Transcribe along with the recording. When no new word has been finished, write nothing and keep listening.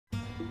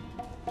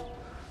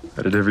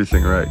I did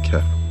everything right,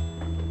 Cap.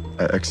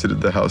 I exited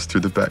the house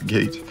through the back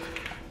gate.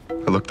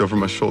 I looked over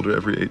my shoulder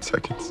every 8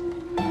 seconds.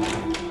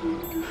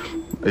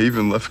 I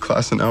even left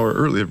class an hour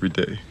early every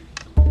day.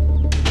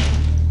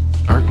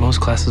 Aren't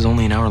most classes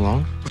only an hour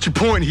long? What's your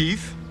point,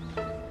 Heath?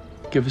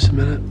 Give us a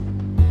minute.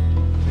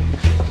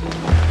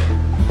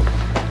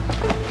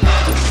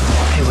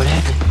 Hey, what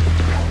happened?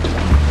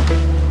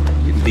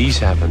 These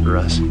happened,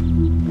 Russ.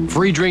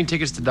 Free drink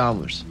tickets to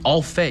Domler's,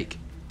 all fake.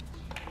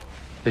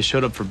 They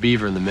showed up for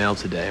Beaver in the mail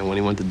today, and when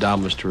he went to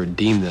Domler's to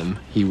redeem them,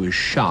 he was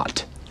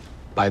shot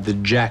by the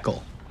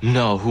Jackal.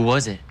 No, who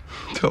was it?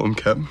 Tell him,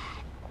 Cap.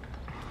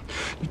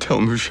 You tell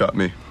him who shot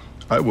me.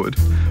 I would,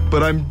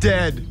 but I'm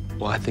dead.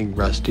 Well, I think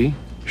Rusty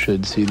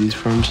should see these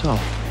for himself.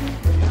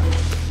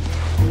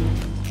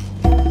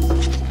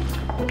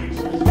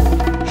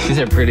 These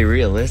are pretty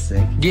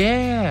realistic.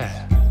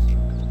 Yeah.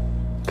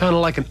 Kind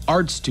of like an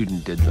art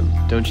student did them,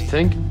 don't you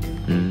think?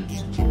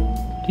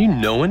 Do you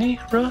know any,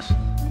 Russ?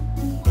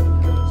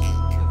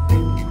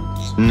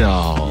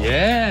 No.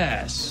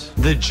 Yes.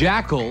 The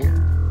Jackal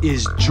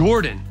is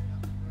Jordan.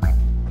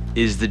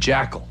 Is the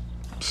Jackal.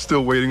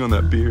 Still waiting on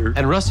that beer.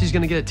 And Rusty's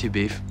gonna get it too,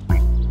 Beef.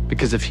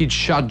 Because if he'd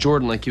shot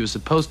Jordan like he was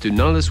supposed to,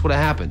 none of this would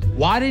have happened.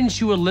 Why didn't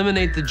you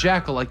eliminate the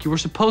Jackal like you were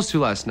supposed to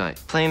last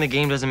night? Playing the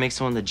game doesn't make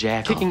someone the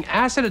Jackal. Kicking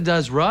ass at it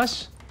does,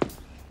 Russ.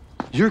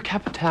 You're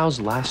Capitale's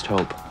last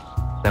hope.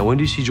 Now, when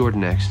do you see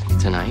Jordan next?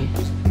 Tonight.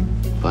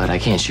 But I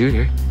can't shoot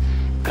her.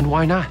 And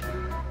why not?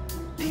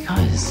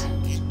 Because...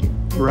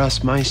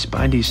 Russ, my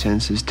spidey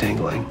sense is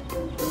tingling.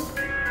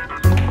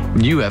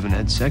 You haven't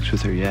had sex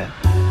with her yet.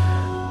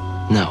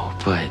 No,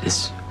 but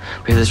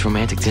we have this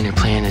romantic dinner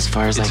plan as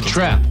far as It's a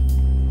trap.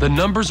 The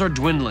numbers are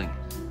dwindling.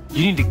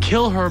 You need to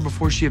kill her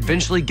before she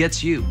eventually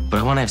gets you. But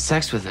I want to have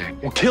sex with her.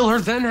 Well, kill her,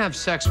 then have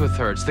sex with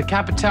her. It's the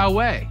Capitale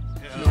way.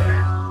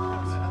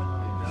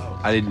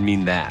 I didn't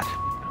mean that.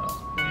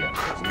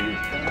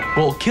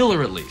 Well, kill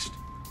her at least.